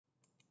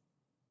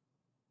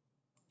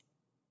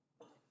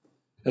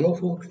Hello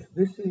folks,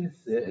 this is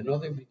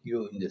another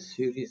video in the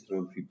series that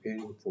I'm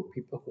preparing for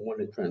people who want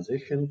to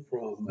transition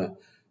from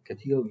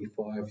Catia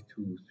V5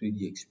 to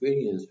 3D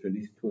Experience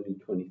Release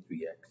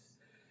 2023X.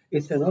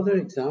 It's another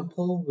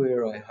example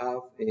where I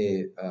have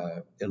a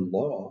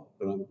law,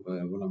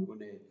 when I'm going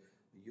to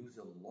use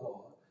a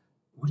law,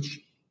 which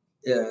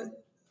uh,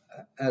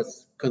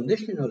 has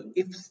conditional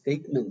if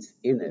statements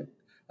in it.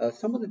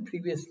 Some of the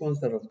previous ones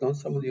that I've done,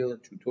 some of the other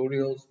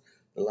tutorials,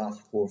 the last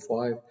 4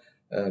 or 5,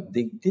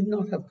 they did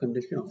not have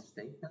conditional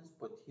statements,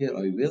 but here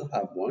I will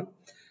have one.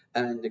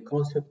 And the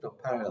concept of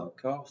parallel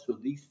curves. So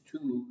these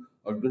two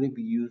are going to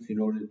be used in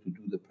order to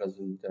do the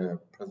present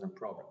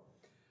problem.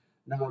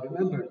 Now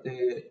remember,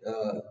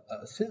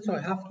 since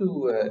I have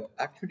to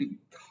actually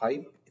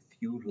type a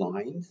few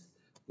lines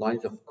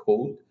of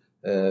code,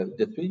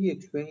 the 3D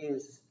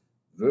Experience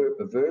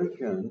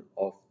version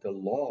of the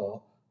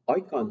law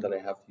icon that I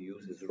have to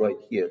use is right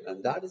here,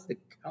 and that is the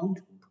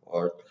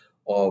counterpart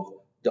of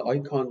the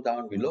icon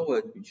down below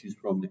it, which is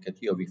from the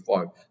Catia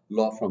V5,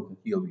 law from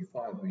Catia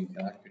V5, where you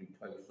can actually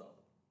type stuff.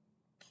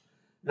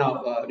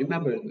 Now,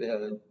 remember,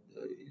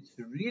 it's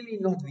really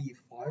not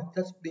V5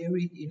 that's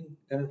buried in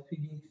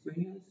 3D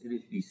Experience, it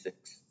is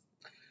V6.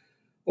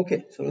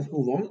 Okay, so let's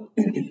move on.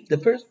 The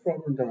first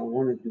problem that I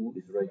want to do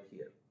is right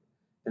here.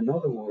 In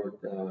other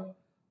words,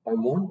 I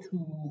want to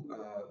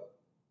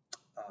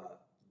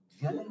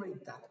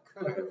generate that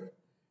curve,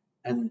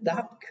 and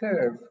that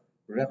curve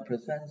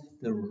represents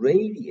the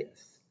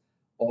radius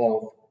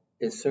of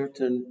a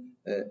certain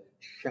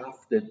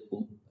shafted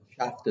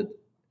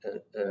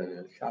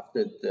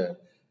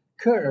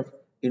curve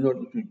in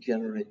order to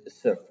generate the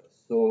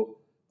surface. So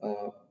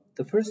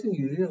the first thing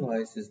you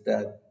realize is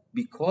that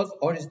because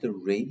R is the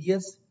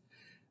radius,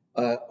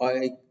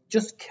 I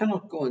just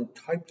cannot go and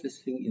type this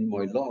thing in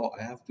my law.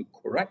 I have to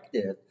correct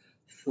it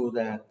so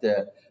that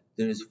there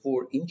is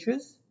 4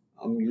 inches.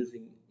 I'm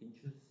using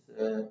inches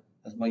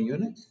as my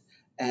units,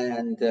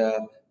 and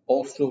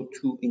also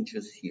 2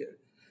 inches here.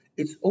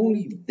 It's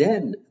only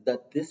then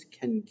that this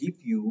can give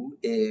you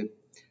a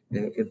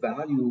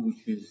value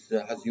which is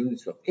has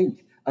units of inch,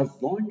 as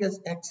long as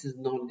x is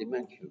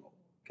non-dimensional.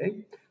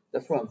 Okay,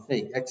 that's what I'm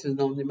saying. X is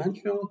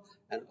non-dimensional,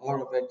 and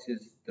R of x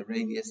is the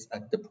radius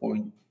at the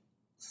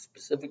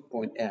specific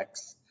point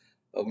x,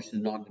 which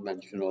is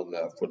non-dimensional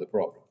for the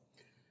problem.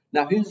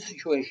 Now here's the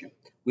situation.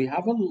 We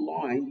have a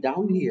line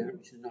down here,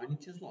 which is 9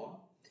 inches long,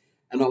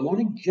 and I want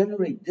to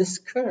generate this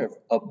curve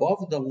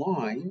above the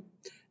line,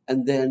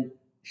 and then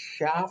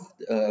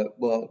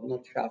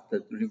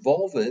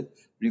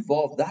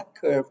revolve that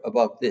curve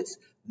above this.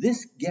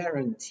 This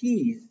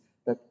guarantees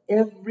that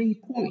every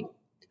point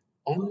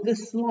on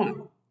this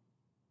line,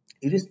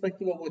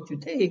 irrespective of what you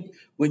take,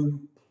 when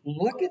you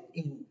plug it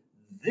in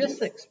this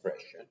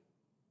expression,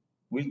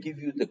 will give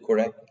you the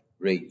correct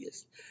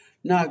radius.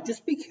 Now,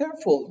 just be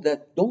careful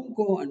that don't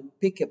go and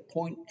pick a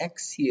point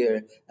x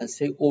here and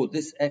say, oh,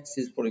 this x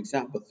is, for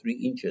example, 3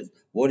 inches.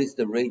 What is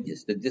the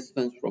radius? The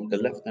distance from the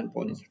left-hand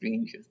point is 3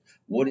 inches.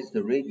 What is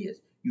the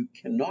radius? You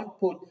cannot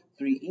put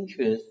 3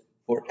 inches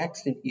for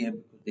x in here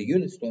because the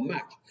units don't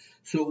match.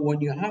 So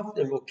when you have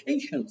the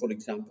location, for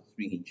example,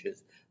 3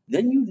 inches,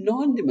 then you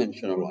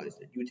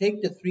non-dimensionalize it. You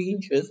take the 3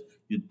 inches,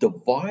 you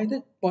divide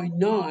it by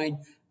 9,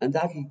 and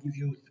that will give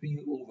you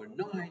 3 over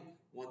 9,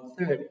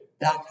 1/3.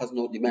 That has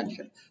no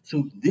dimension.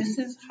 So this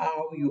is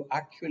how you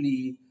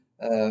actually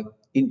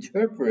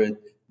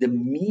interpret the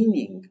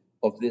meaning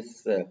of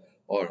this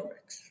R of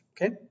x.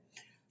 Okay.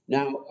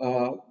 Now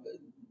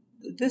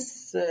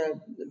this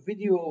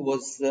video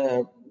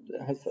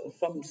has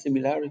some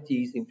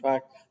similarities. In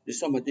fact, there's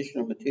some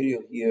additional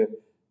material here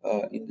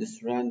in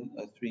this RAN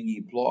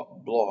 3D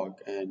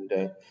blog, and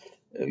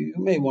you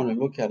may want to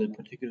look at it,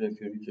 particularly if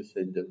you're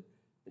interested in the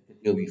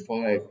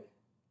DLV5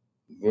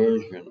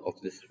 version of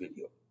this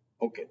video.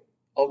 Okay,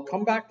 I'll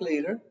come back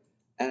later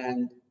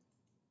and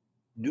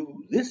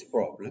do this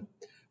problem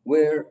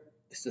where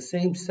it's the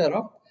same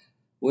setup,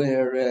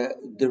 where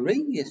the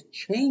radius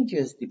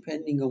changes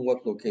depending on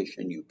what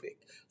location you pick.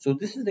 So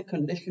this is the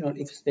conditional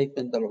if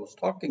statement that I was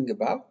talking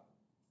about.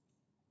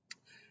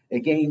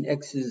 Again,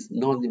 x is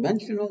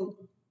non-dimensional,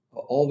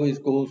 always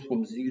goes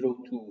from 0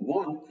 to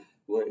 1,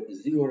 where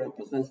 0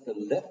 represents the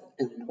left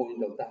end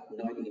point of that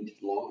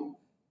 9-inch long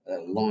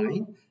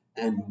line,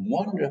 and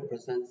 1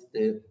 represents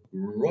the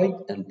right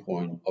end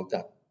point of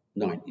that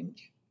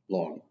 9-inch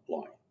long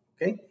line.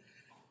 Okay?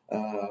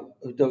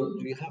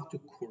 We have to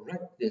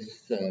correct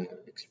this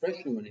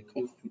expression when it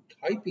comes to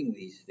typing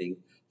these things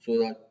so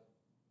that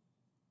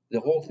the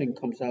whole thing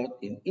comes out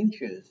in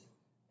inches,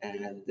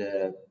 and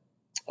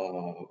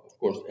of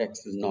course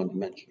x is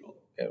non-dimensional.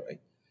 Okay,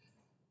 right?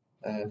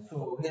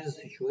 So here's the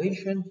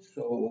situation.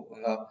 So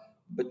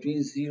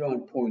between 0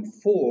 and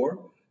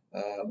 0.4,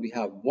 we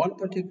have one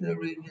particular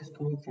radius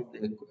coming from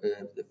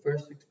the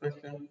first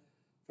expression.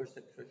 First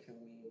expression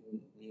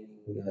meaning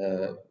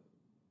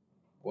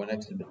when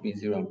x is between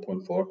 0 and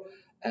 0.4,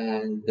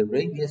 and the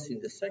radius in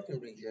the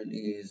second region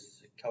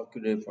is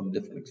calculated from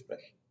different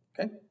expression.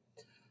 Okay,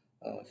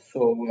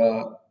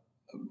 so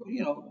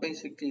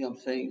basically I'm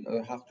saying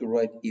I have to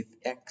write if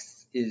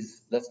x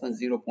is less than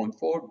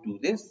 0.4, do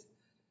this.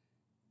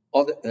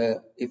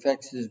 If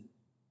x is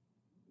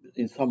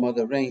in some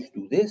other range,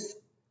 do this.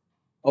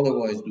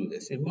 Otherwise, do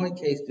this. In my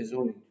case, there's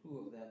only two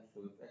of them,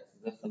 so if x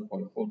is less than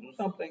 0.4, do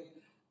something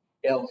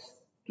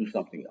else, do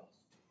something else.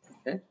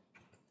 Okay?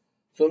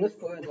 So let's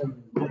go ahead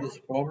and do this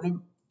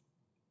problem.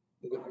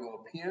 We're going to go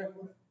up here,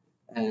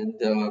 and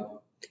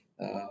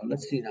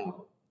let's see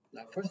now.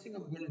 Now, first thing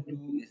I'm going to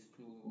do is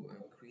to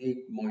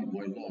create my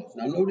laws.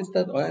 Now, notice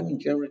that I am in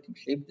generative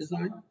shape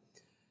design.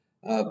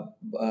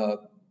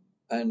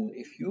 And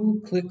if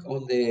you click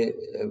on the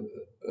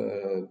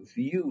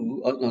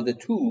view, on the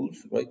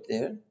tools right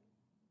there,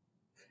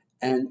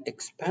 and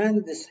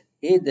expand this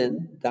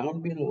hidden down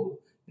below,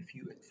 if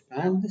you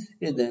expand this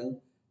hidden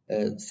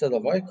set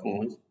of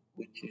icons,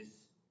 which is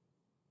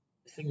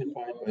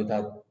signified by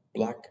that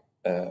black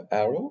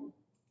arrow,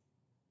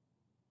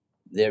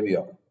 there we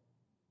are.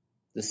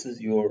 This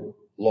is your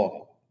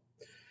law.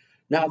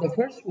 Now the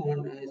first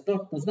one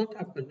does not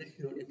have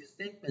conditional if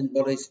statement,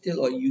 but I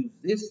use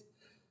this.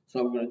 So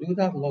I'm going to do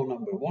that, law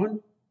number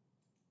 1.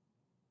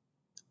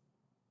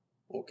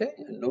 Okay,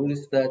 and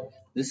notice that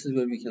this is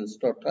where we can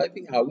start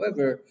typing.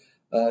 However,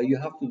 you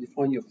have to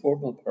define your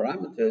formal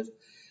parameters.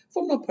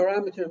 Formal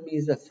parameter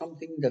means that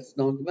something that's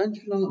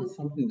non-dimensional and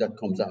something that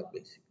comes out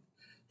basically.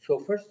 So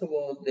first of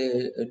all,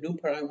 the new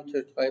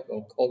parameter type,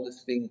 I'll call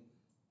this thing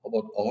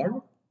about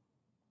R,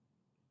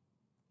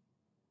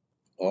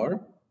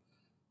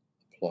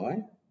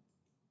 apply,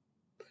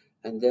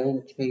 and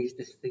then change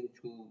this thing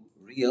to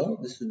real.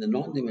 This is the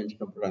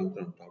non-dimensional parameter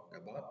I'm talking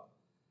about.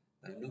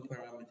 A new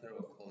parameter,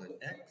 I'll call it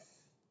X.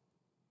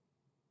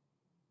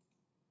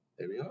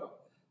 There we are.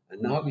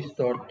 And now we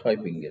start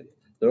typing it.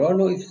 There are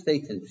no if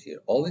statements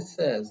here. All it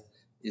says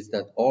is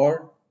that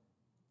R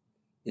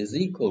is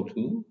equal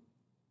to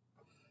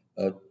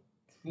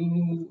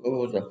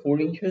 4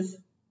 inches,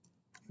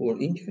 4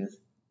 inches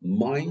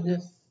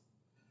minus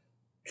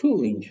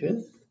 2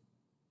 inches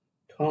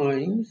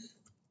times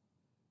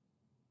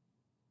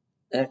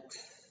x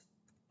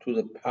to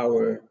the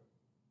power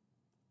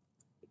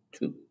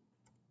 2.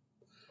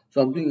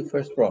 So I'm doing the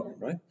first problem,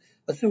 right?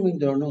 Assuming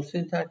there are no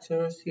syntax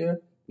errors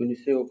here, when you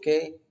say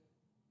OK,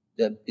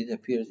 that it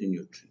appears in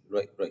your tree,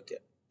 right there.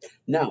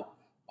 Now,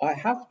 I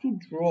have to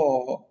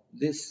draw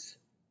this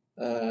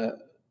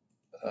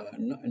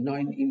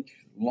 9-inch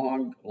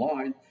long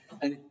line,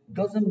 and it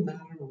doesn't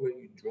matter where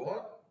you draw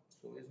it.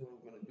 So here's what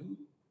I'm going to do.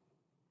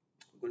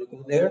 I'm going to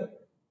go there.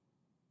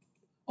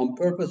 On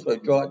purpose, I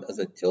draw it as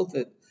a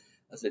tilted,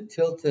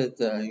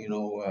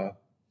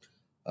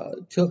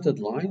 tilted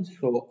line.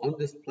 So on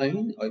this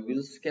plane, I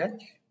will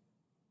sketch.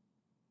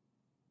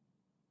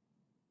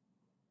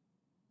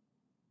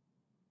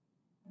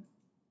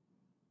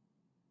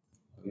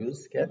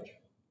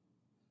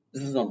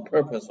 This is on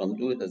purpose. I'm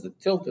doing it as a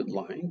tilted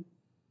line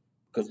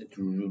because it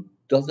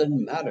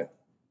doesn't matter.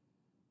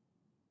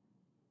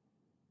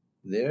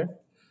 There.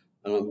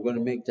 And I'm going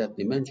to make that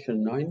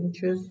dimension 9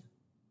 inches.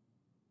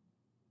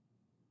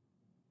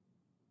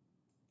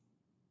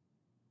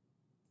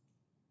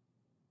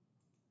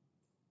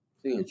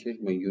 I think I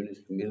changed my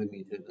units to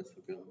millimeter. That's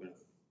okay. I'm going to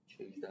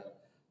change that.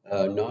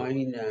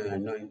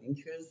 9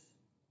 inches.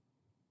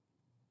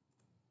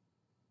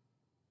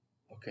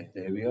 Okay,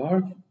 there we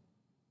are.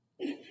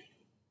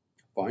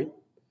 Fine.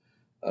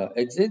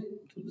 Exit.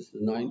 So this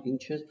is 9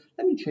 inches.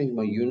 Let me change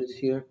my units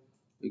here.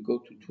 We go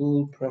to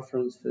Tool,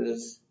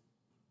 Preferences.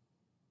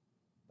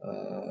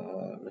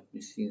 Let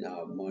me see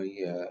now my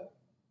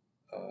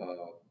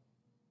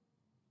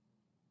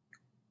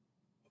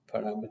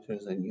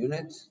parameters and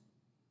units.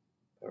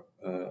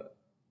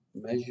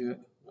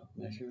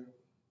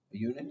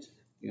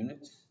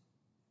 Units.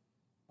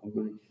 I'm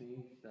going to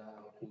change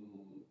that to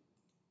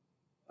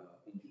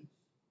inches.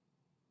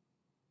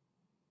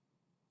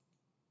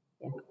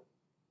 Okay.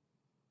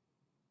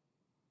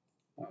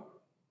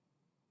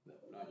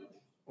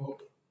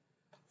 Okay.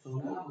 So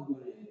now I'm going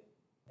to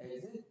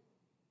exit.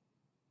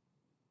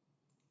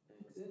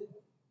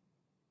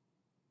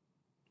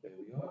 There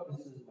we are.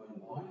 This is my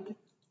line.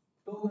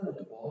 Don't worry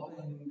about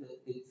that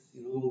it's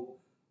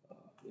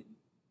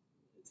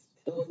it's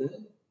tilted.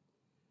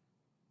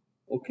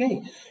 Okay,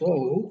 so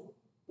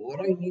what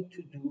I need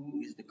to do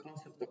is the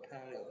concept of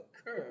parallel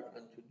curve,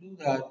 and to do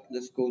that,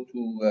 let's go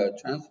to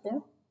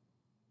transform.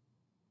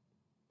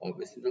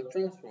 Obviously not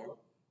transform.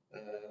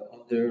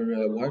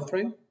 Under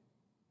wireframe,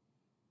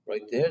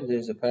 right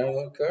there's a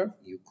parallel curve.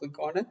 You click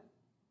on it,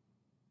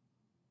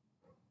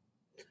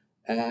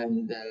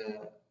 and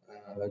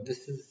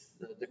this is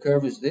the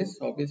curve is this,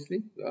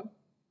 obviously,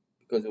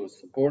 because it was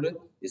supported.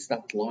 It's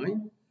that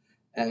line,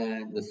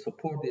 and the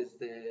support is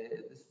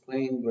this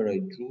plane where I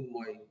drew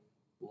my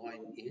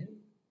line in,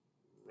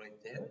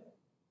 right there.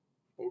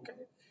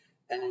 Okay,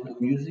 and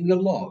I'm using a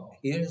law.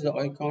 Here's the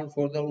icon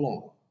for the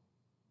law,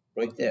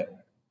 right there.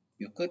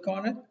 You click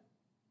on it.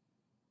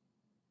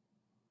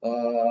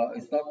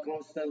 It's not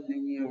constant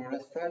linear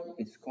rest time.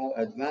 It's called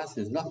advanced.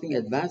 There's nothing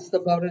advanced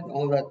about it.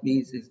 All that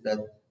means is that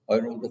I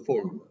wrote the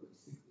formula.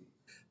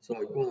 So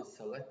I'm going to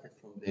select it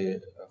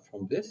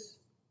from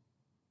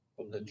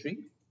the tree.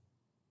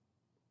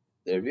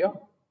 There we are.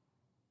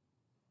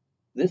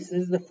 This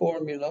is the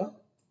formula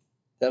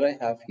that I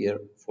have here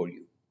for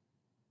you.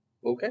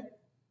 Okay,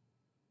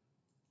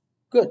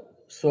 good.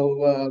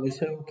 So we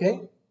say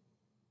okay,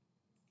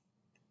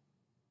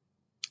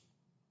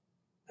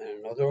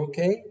 and another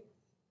okay,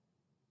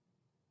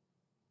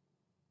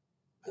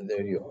 and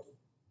there you are.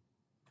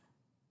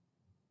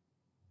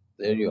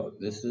 There you are.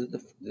 This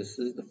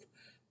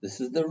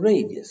is the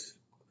radius.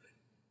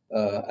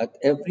 At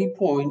every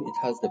point, it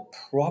has the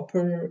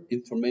proper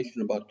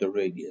information about the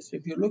radius.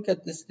 If you look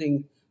at this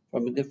thing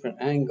from a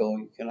different angle,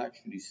 you can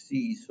actually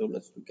see. So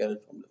let's look at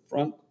it from the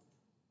front.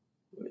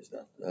 Where is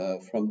that?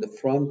 From the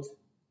front.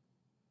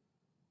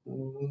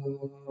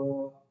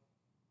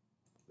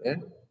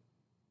 There.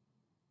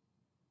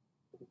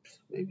 Oops,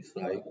 maybe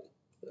slide.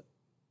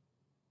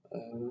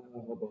 How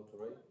about the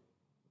right?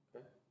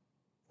 Okay.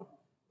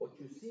 What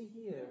you see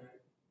here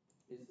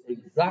is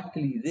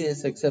exactly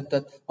this, except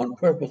that on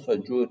purpose I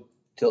drew it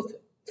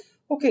tilted.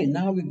 Okay,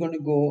 now we're going to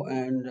go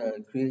and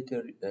create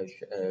a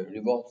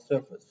revolved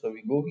surface. So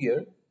we go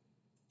here,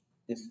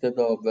 instead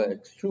of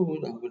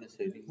extrude, I'm going to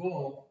say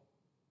revolve,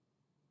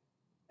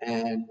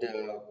 and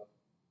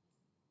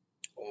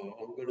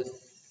I'm going to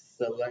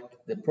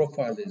select the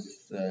profile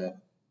is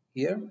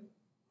here.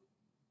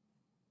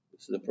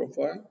 This is the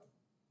profile,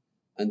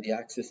 and the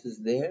axis is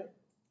there,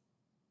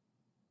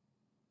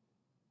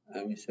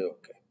 and we say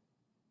okay.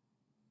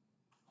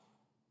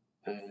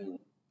 And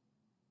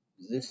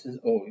this is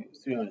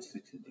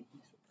 360 degrees.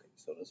 Okay,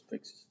 so let's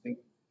fix this thing.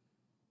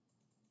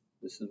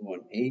 This is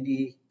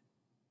 180,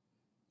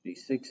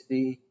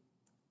 360.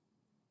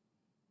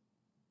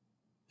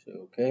 So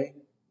okay.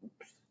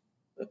 Oops.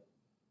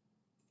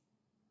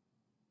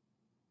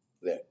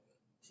 There.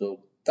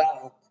 So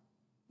that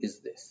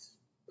is this.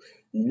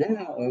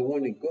 Now I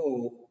want to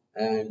go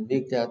and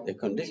make that a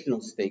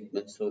conditional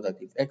statement so that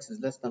if x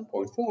is less than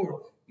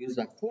 0.4, use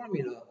that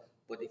formula.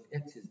 But if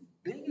x is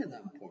bigger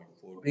than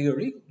 0.4, bigger or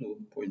equal to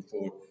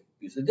 0.4,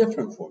 use a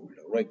different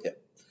formula right there.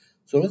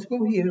 So let's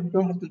go here. We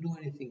don't have to do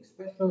anything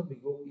special. We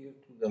go here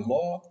to the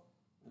law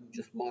and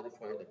just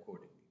modify it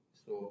accordingly.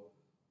 So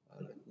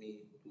let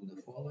me do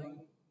the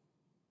following.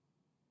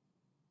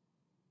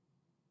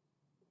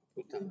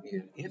 Put down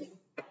here if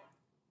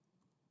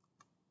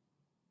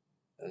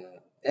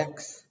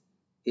x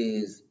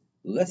is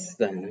less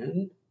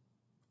than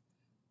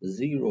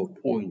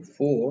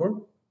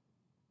 0.4,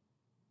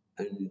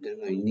 and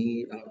then I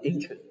need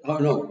inches. Oh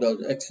no,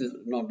 the x is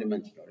not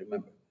dimensional,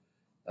 remember.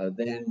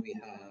 Then we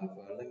have,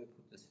 let me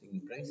put this thing in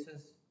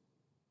braces.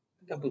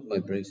 I can put my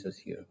braces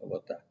here. How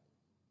about that?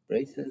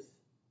 Braces.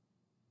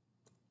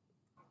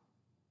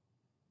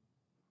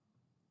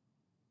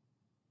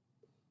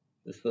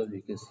 Just so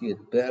you can see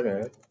it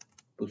better.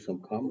 Put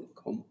some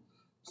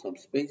some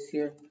space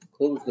here.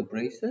 Close the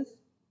braces.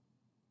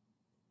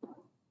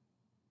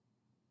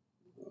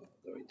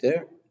 Right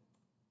there.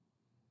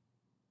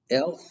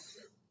 Else,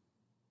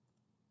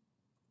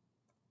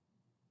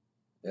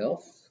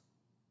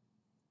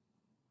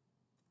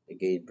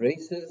 again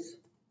braces.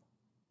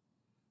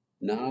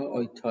 Now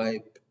I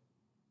type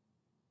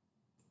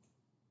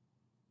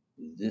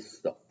this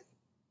stuff,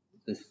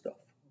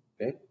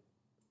 okay?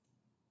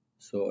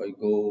 So I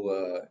go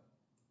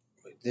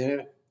right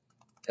there,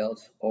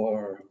 else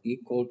r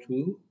equal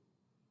to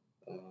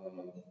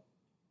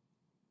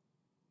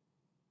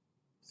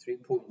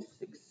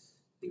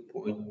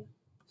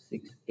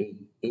 3.68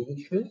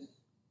 inches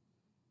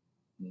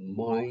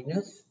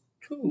minus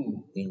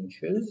 2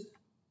 inches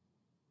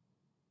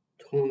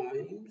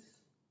times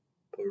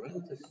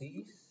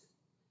parentheses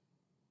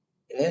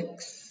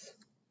x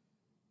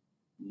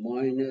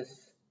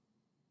minus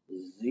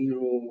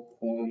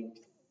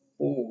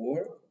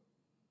 0.4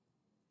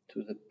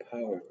 to the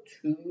power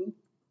 2.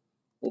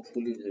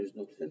 Hopefully there's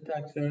no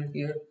syntax error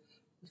here.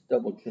 Let's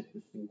double check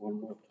this thing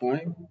one more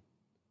time.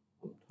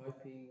 I'm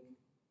typing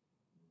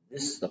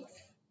this stuff.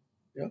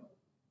 Yeah.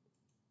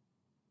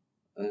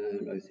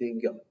 And I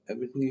think, yeah,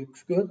 everything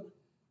looks good.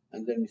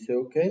 And then we say,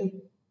 okay.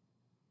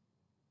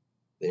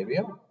 There we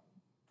are.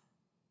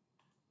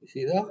 You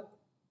see that?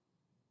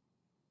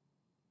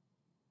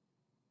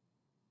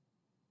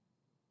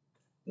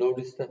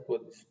 Notice that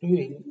what it's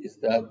doing is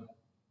that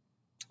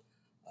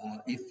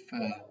if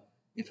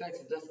x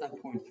is less than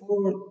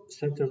 0.4,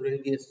 certain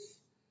radius,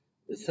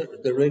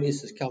 the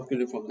radius is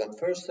calculated from that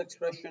first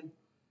expression,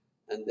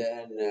 and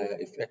then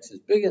if x is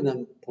bigger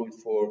than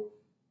 0.4,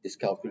 is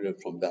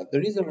calculated from that. The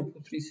reason I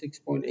put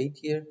 36.8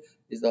 here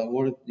is that I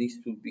wanted these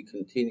to be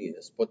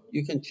continuous, but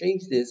you can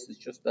change this. It's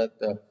just that,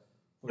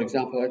 for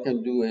example, I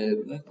can do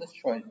let's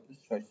try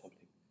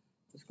something.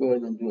 Let's go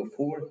ahead and do a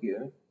 4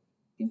 here.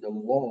 In the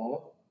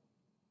law,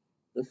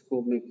 let's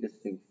go make this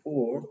thing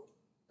 4.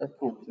 That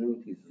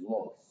continuity is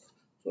lost.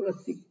 So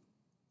let's see.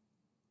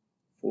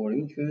 4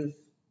 inches.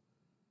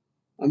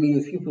 I mean,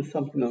 if you put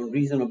something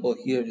unreasonable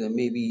here, there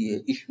may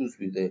be issues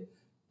with the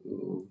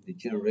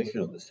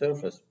generation of the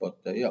surface. But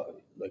yeah,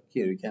 like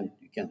here, you can't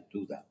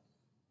do that.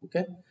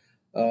 Okay.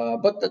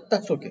 But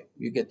that's okay.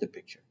 You get the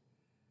picture.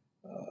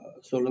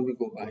 So let me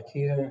go back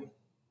here.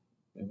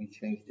 Let me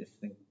change this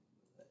thing.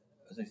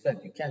 As I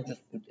said, you can't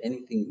just put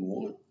anything you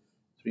want.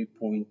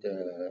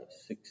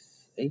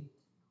 3.68.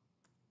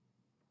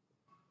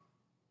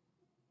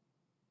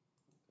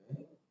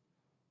 Okay.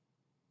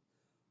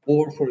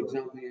 Or, for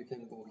example, you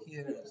can go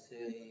here and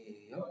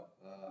say, oh,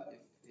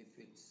 if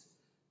it's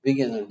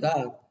bigger than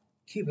that,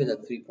 keep it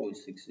at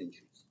 3.6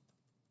 inches.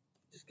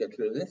 Just get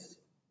rid of this.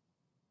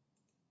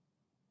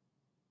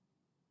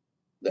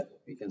 There,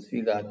 you can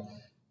see that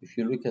if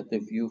you look at the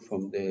view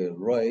from the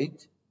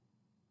right,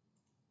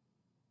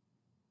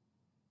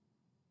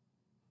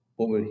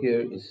 over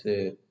here is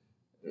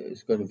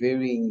it's got a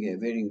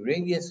varying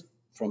radius.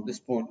 From this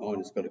point on,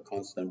 it's got a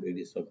constant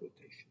radius of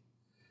rotation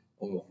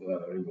of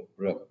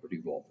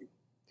revolving.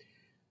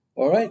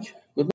 All right. Good.